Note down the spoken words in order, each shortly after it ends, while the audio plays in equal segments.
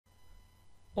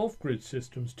Off-grid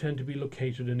systems tend to be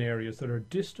located in areas that are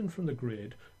distant from the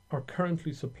grid or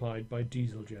currently supplied by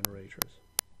diesel generators.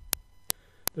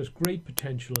 There's great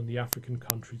potential in the African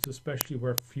countries, especially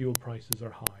where fuel prices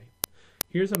are high.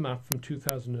 Here's a map from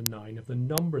 2009 of the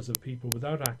numbers of people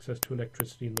without access to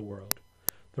electricity in the world.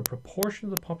 The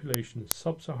proportion of the population in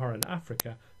sub-Saharan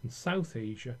Africa and South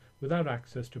Asia without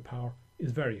access to power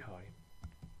is very high.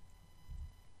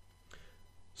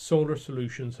 Solar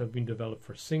solutions have been developed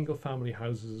for single-family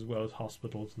houses as well as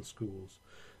hospitals and schools.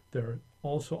 There are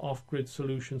also off-grid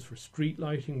solutions for street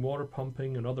lighting, water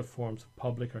pumping and other forms of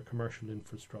public or commercial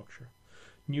infrastructure.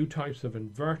 New types of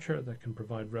inverter that can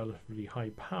provide relatively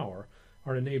high power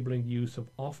are enabling the use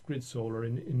of off-grid solar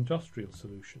in industrial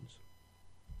solutions.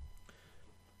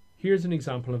 Here's an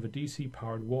example of a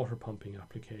DC-powered water pumping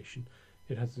application.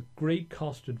 It has a great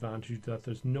cost advantage that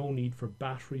there's no need for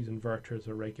batteries, inverters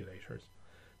or regulators.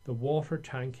 The water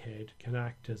tank head can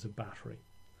act as a battery.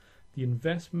 The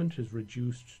investment is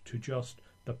reduced to just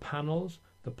the panels,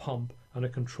 the pump and a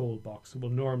control box that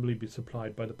will normally be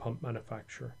supplied by the pump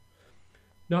manufacturer.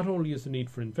 Not only is the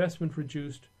need for investment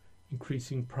reduced,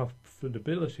 increasing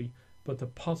profitability, but the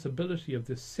possibility of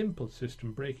this simple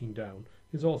system breaking down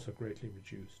is also greatly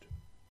reduced.